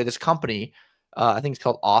this company, I think it's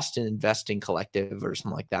called Austin Investing Collective or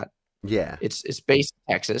something like that. Yeah. It's based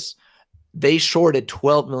in Texas. They shorted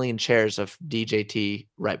 12 million shares of DJT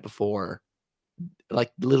right before,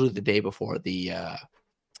 like literally the day before the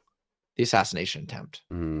assassination attempt.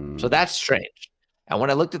 So that's strange. And when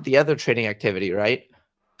I looked at the other trading activity, right,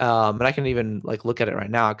 and I can even like look at it right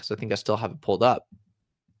now because I think I still have it pulled up.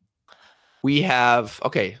 We have,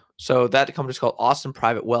 so that company is called Austin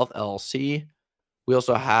Private Wealth LLC. We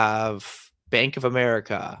also have Bank of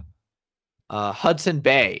America, Hudson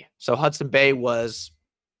Bay. So Hudson Bay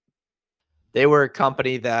they were a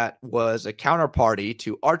company that was a counterparty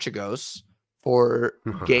to Archegos for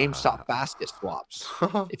GameStop basket swaps.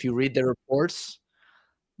 If you read their reports,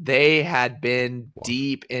 they had been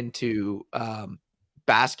deep into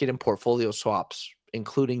basket and portfolio swaps,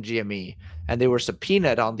 including GME, and they were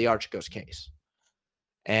subpoenaed on the Archegos case.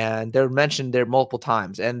 And they're mentioned there multiple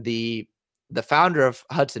times. And the the founder of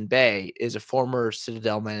Hudson Bay is a former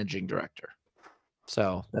Citadel managing director.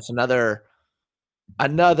 So that's another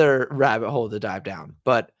rabbit hole to dive down.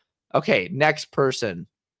 But okay, next person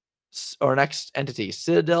or next entity,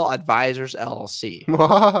 Citadel Advisors LLC.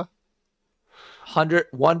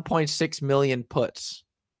 1.6 million puts.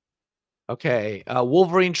 Okay,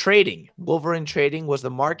 Wolverine Trading. Wolverine Trading was the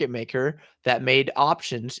market maker that made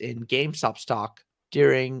options in GameStop stock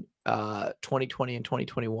during 2020 and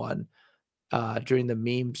 2021 during the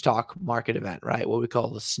meme stock market event, right? What we call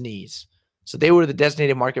the sneeze. So they were the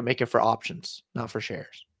designated market maker for options, not for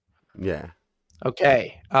shares. Yeah.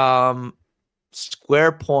 Okay.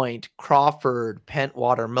 Square Point, Crawford,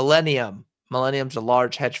 Pentwater, Millennium. Millennium's a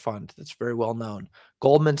large hedge fund that's very well known.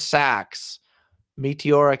 Goldman Sachs,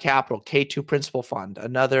 Meteora Capital, K2 Principal Fund,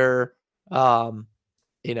 another, kind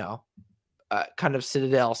of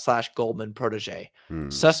Citadel / Goldman protege.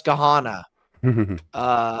 Susquehanna,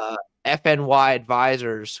 FNY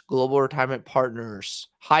Advisors, Global Retirement Partners,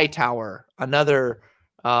 Hightower, another,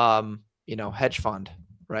 hedge fund,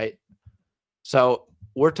 right? So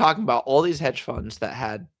we're talking about all these hedge funds that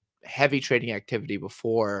had heavy trading activity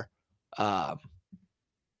before the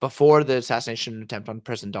assassination attempt on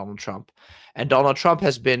President Donald Trump. And Donald Trump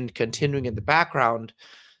has been continuing in the background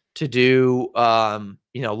to do,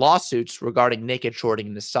 lawsuits regarding naked shorting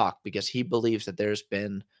in the stock because he believes that there's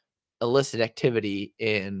been illicit activity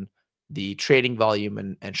in the trading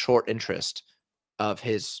volume and short interest of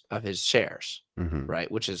his shares,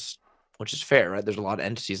 right? Which is fair, right? There's a lot of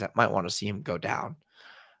entities that might want to see him go down.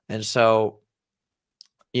 And so,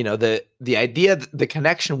 the idea, the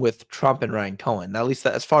connection with Trump and Ryan Cohen, at least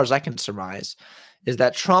as far as I can surmise, is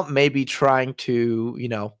that Trump may be trying to,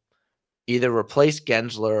 either replace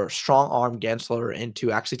Gensler or strong arm Gensler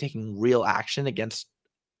into actually taking real action against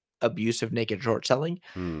abusive naked short selling.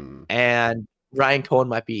 And Ryan Cohen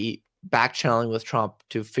might be back channeling with Trump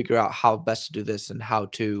to figure out how best to do this and how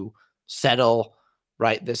to settle,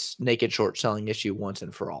 right, this naked short selling issue once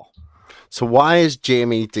and for all. So why is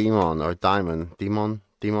Jamie Dimon or Dimon,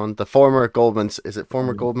 the former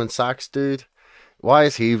Goldman Sachs dude? Why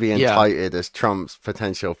is he being touted as Trump's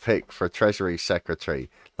potential pick for Treasury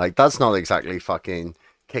Secretary? Like, that's not exactly fucking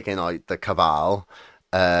kicking out the cabal.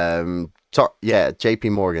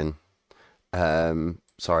 JP Morgan.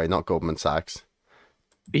 Sorry, not Goldman Sachs.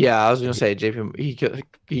 Yeah, I was going to say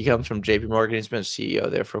he comes from JP Morgan. He's been a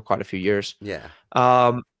CEO there for quite a few years. Yeah.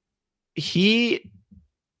 I've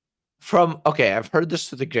heard this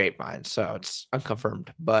through the grapevine, so it's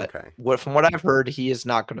unconfirmed. But from what I've heard, he is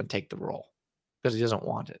not going to take the role because he doesn't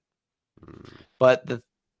want it. But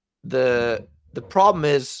the problem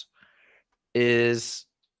is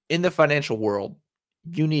in the financial world,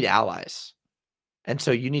 you need allies, and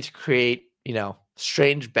so you need to create,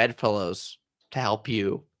 strange bedfellows to help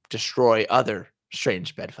you destroy other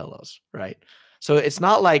strange bedfellows, right? So it's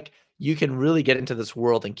not like you can really get into this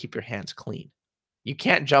world and keep your hands clean. You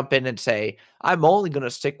can't jump in and say, I'm only going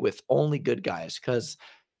to stick with only good guys, because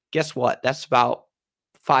guess what? That's about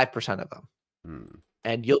 5% of them.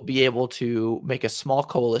 And you'll be able to make a small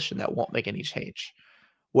coalition that won't make any change.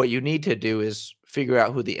 What you need to do is figure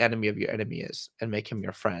out who the enemy of your enemy is and make him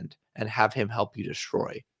your friend and have him help you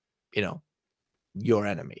destroy, your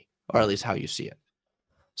enemy, or at least how you see it.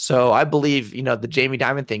 So I believe, the Jamie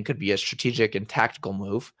Dimon thing could be a strategic and tactical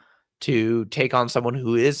move to take on someone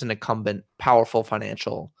who is an incumbent, powerful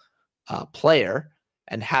financial player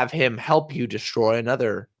and have him help you destroy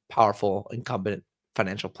another powerful incumbent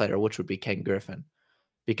financial player, which would be Ken Griffin.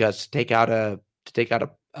 Because to take out a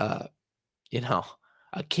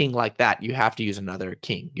king like that, you have to use another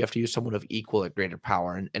king. You have to use someone of equal or greater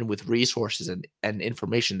power and with resources and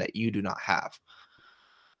information that you do not have.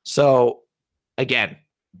 So again,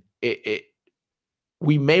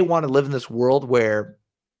 we may want to live in this world where,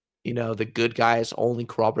 the good guys only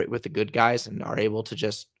cooperate with the good guys and are able to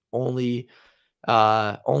just only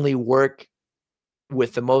work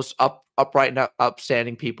with the most upright and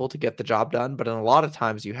upstanding people to get the job done. But in a lot of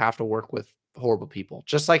times you have to work with horrible people,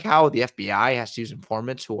 just like how the FBI has to use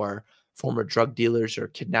informants who are former drug dealers or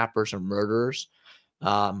kidnappers or murderers.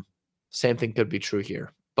 Same thing could be true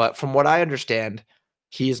here. But from what I understand,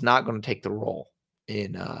 he is not going to take the role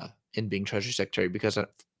in being Treasury Secretary because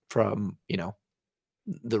from,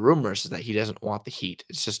 the rumors is that he doesn't want the heat.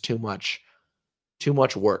 It's just too much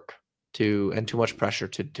work and too much pressure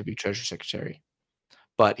to be Treasury Secretary.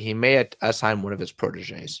 But he may assign one of his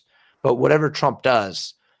proteges. But whatever Trump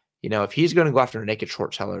does, if he's going to go after naked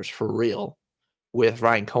short sellers for real, with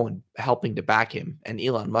Ryan Cohen helping to back him and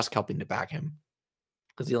Elon Musk helping to back him,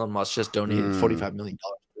 because Elon Musk just donated $45 million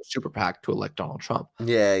to a super PAC to elect Donald Trump.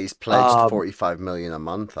 Yeah, he's pledged $45 million a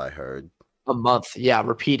month, I heard. a month. Yeah,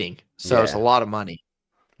 repeating. So it's a Yeah. lot of money.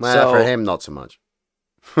 Well, for So him, not so much.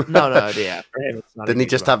 no, yeah. For him, it's not a Didn't he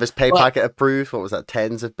huge just amount. have his pay But packet approved? What was that?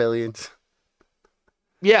 Tens of billions?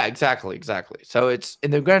 yeah, exactly. So it's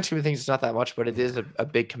in the grand scheme of things, it's not that much, but it Yeah. is a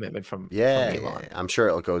big commitment from Yeah, Elon. I'm sure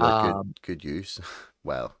it'll go to good use.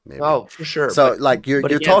 Well, maybe. Oh, for sure. So, like, you're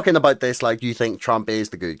again, talking about this like you think Trump is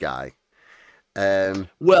the good guy.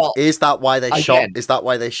 Well, Is that why they shot? again, Is that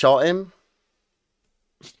why they shot him?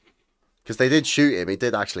 Because they did shoot him. He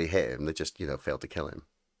did actually hit him. They just, failed to kill him.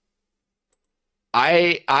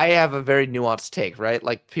 I have a very nuanced take, right?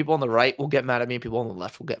 Like people on the right will get mad at me, people on the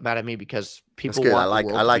left will get mad at me because people That's good. want the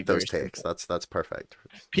world I to like be those very takes. simple. That's perfect.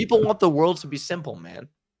 People want the world to be simple, man.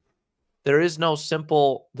 There is no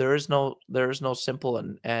simple simple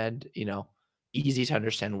and easy to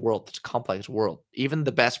understand world. It's a complex world. Even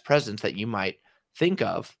the best presidents that you might think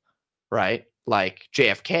of, right? Like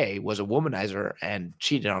JFK was a womanizer and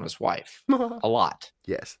cheated on his wife a lot.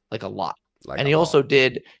 Yes. Like a lot. Like and a he lot.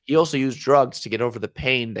 also used drugs to get over the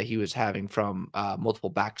pain that he was having from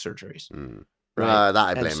multiple back surgeries. Mm. Right. That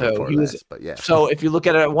I blame him for less, but yeah. So if you look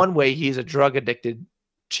at it one way, he's a drug addicted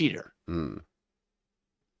cheater. Mm.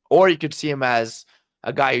 Or you could see him as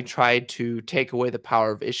a guy who tried to take away the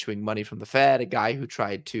power of issuing money from the Fed, a guy who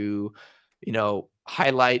tried to,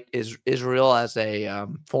 highlight Israel as a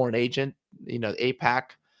foreign agent, AIPAC,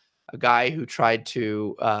 a guy who tried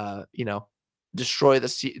to, destroy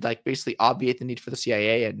basically obviate the need for the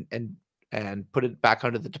CIA and put it back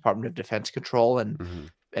under the Department of Defense control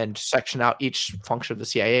and section out each function of the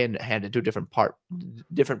CIA and hand it to a different part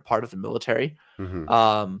of the military.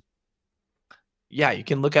 Yeah, you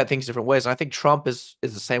can look at things different ways. And I think Trump is the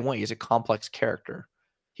same way. He's a complex character.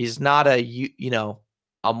 He's not a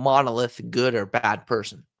monolith good or bad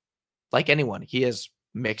person. Like anyone, he has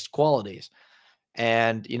mixed qualities.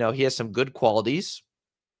 And, he has some good qualities,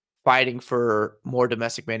 fighting for more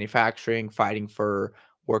domestic manufacturing, fighting for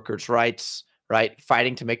workers' rights, right?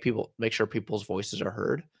 Fighting to make sure people's voices are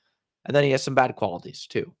heard. And then he has some bad qualities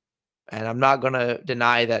too. And I'm not going to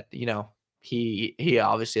deny that, he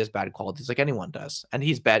obviously has bad qualities like anyone does. And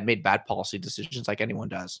he's made bad policy decisions like anyone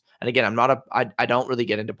does. And again, I don't really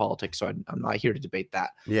get into politics, so I'm not here to debate that.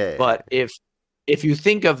 Yeah. But if you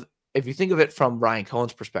think of it from Ryan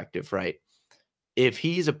Cohen's perspective, right? If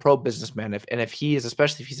he's a pro businessman,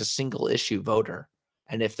 especially if he's a single issue voter,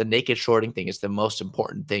 and if the naked shorting thing is the most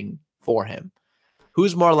important thing for him,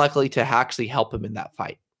 who's more likely to actually help him in that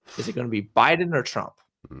fight? Is it going to be Biden or Trump?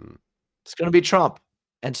 It's going to be Trump.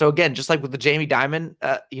 And so again, just like with the Jamie Dimon,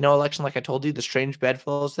 election, like I told you, the strange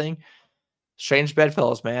bedfellows thing, strange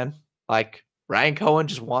bedfellows, man. Like Ryan Cohen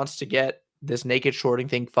just wants to get this naked shorting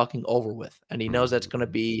thing fucking over with. And he knows that's going to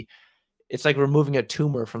be, it's like removing a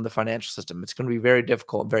tumor from the financial system. It's going to be very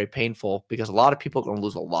difficult and very painful because a lot of people are going to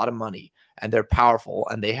lose a lot of money and they're powerful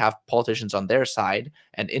and they have politicians on their side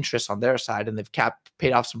and interests on their side and they've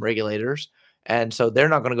paid off some regulators. And so they're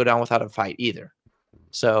not going to go down without a fight either.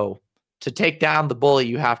 So to take down the bully,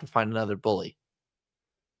 you have to find another bully.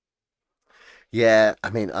 Yeah,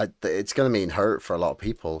 I mean, it's going to mean hurt for a lot of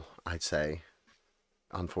people, I'd say,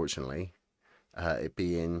 unfortunately. It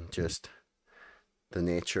being just the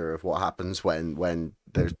nature of what happens when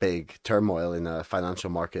there's big turmoil in a financial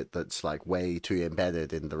market that's like way too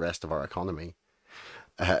embedded in the rest of our economy.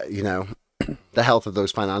 The health of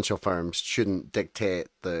those financial firms shouldn't dictate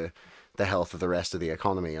the health of the rest of the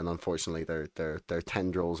economy, and unfortunately their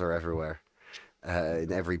tendrils are everywhere,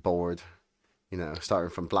 in every board, starting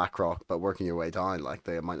from BlackRock but working your way down, like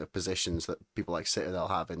the amount of positions that people like Citadel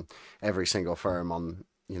have in every single firm on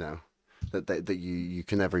that you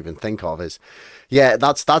can never even think of.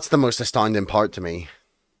 That's the most astounding part to me.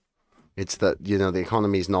 It's that the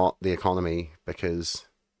economy is not the economy because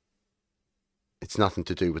it's nothing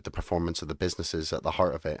to do with the performance of the businesses at the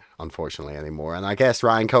heart of it, unfortunately, anymore. And I guess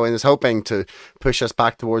Ryan Cohen is hoping to push us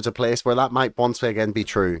back towards a place where that might once again be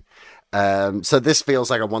true. So this feels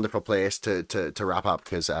like a wonderful place to wrap up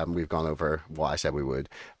because we've gone over what I said we would.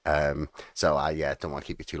 So I don't want to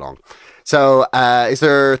keep you too long. So is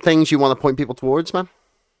there things you want to point people towards, man?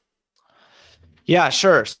 Yeah,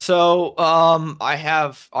 sure. So I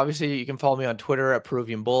have, obviously you can follow me on Twitter at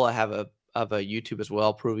Peruvian Bull. I have a YouTube as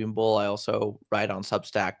well, Peruvian Bull. I also write on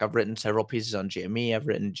Substack. I've written several pieces on GME. I've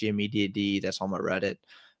written GME D&D. That's on my Reddit.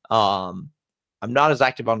 I'm not as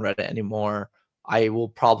active on Reddit anymore. I will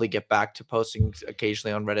probably get back to posting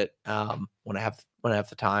occasionally on Reddit when I have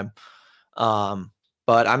the time.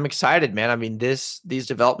 But I'm excited, man. I mean, these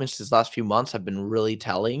developments these last few months have been really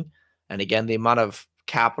telling. And again, the amount of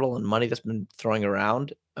capital and money that's been throwing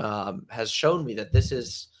around has shown me that this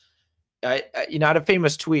is. I had a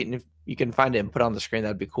famous tweet, and you can find it and put it on the screen,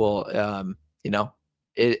 that'd be cool. You know,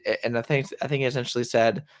 and I think it essentially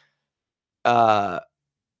said,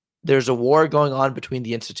 there's a war going on between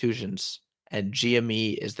the institutions, and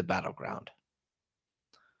GME is the battleground.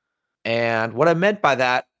 And what I meant by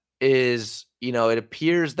that is, you know, it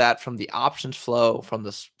appears that from the options flow, from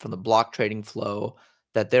the block trading flow,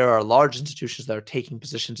 that there are large institutions that are taking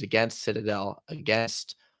positions against Citadel,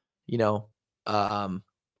 against, you know,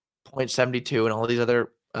 Point 72 and all these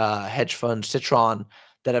other hedge funds, Citron,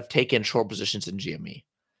 that have taken short positions in GME,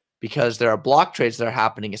 because there are block trades that are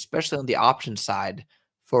happening, especially on the option side,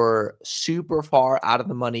 for super far out of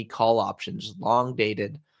the money call options, long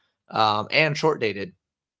dated and short dated,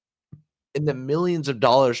 in the millions of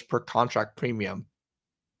dollars per contract premium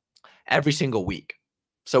every single week.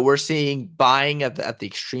 So we're seeing buying at the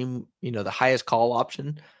extreme, you know, the highest call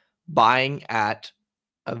option, buying at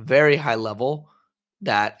a very high level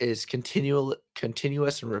that is continuous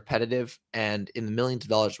and repetitive, and in the millions of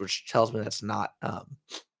dollars, which tells me that's not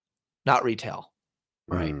retail,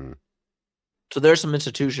 right? So there's some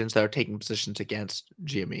institutions that are taking positions against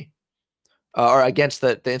GME, or against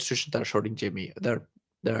the institutions that are shorting GME.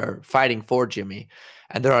 They're fighting for GME,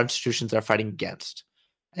 and there are institutions that are fighting against.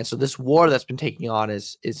 And so this war that's been taking on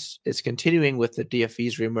is continuing with the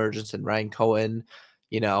DFE's reemergence, and Ryan Cohen,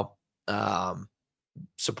 you know,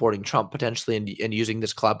 supporting Trump potentially, and using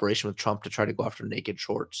this collaboration with Trump to try to go after naked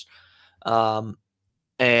shorts.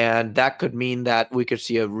 And that could mean that we could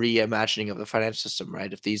see a reimagining of the financial system,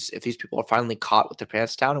 right? If these people are finally caught with their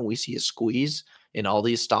pants down, and we see a squeeze in all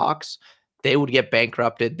these stocks, they would get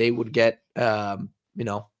bankrupted. They would get, you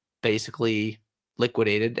know, basically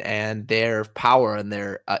liquidated, and their power and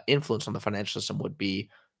their influence on the financial system would be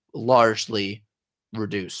largely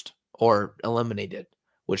reduced or eliminated,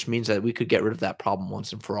 which means that we could get rid of that problem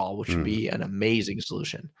once and for all, which would be an amazing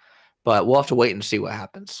solution. But we'll have to wait and see what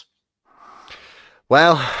happens.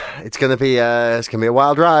 Well, it's gonna be a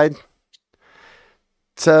wild ride.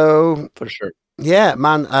 So for sure. Yeah,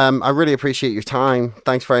 man. I really appreciate your time.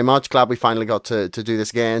 Thanks very much. Glad we finally got to do this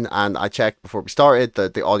again. And I checked before we started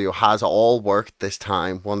that the audio has all worked this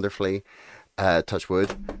time wonderfully. Touch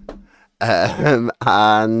wood.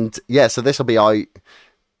 And yeah, so this will be out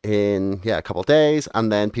in a couple of days,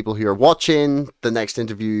 and then people who are watching, the next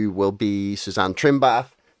interview will be Suzanne Trimbath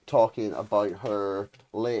talking about her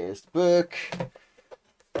latest book,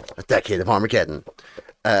 A Decade of Armageddon.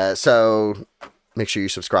 So make sure you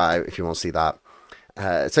subscribe if you want to see that.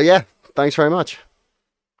 So yeah, thanks very much.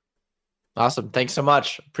 Awesome. Thanks so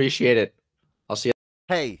much. Appreciate it. I'll see you.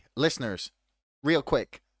 Hey, listeners, real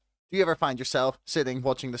quick. Do you ever find yourself sitting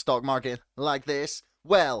watching the stock market like this?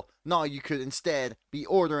 Well, now you could instead be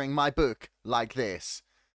ordering my book like this.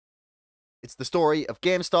 It's the story of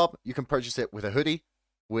GameStop. You can purchase it with a hoodie,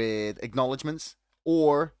 with acknowledgements,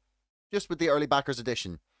 or just with the early backers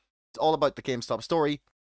edition. It's all about the GameStop story.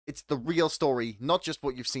 It's the real story, not just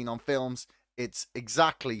what you've seen on films. It's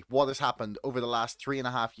exactly what has happened over the last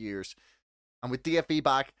 3.5 years. And with DFE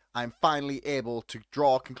back, I'm finally able to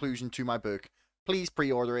draw a conclusion to my book. Please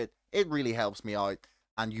pre-order it. It really helps me out,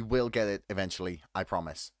 and you will get it eventually, I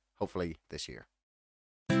promise. Hopefully this year.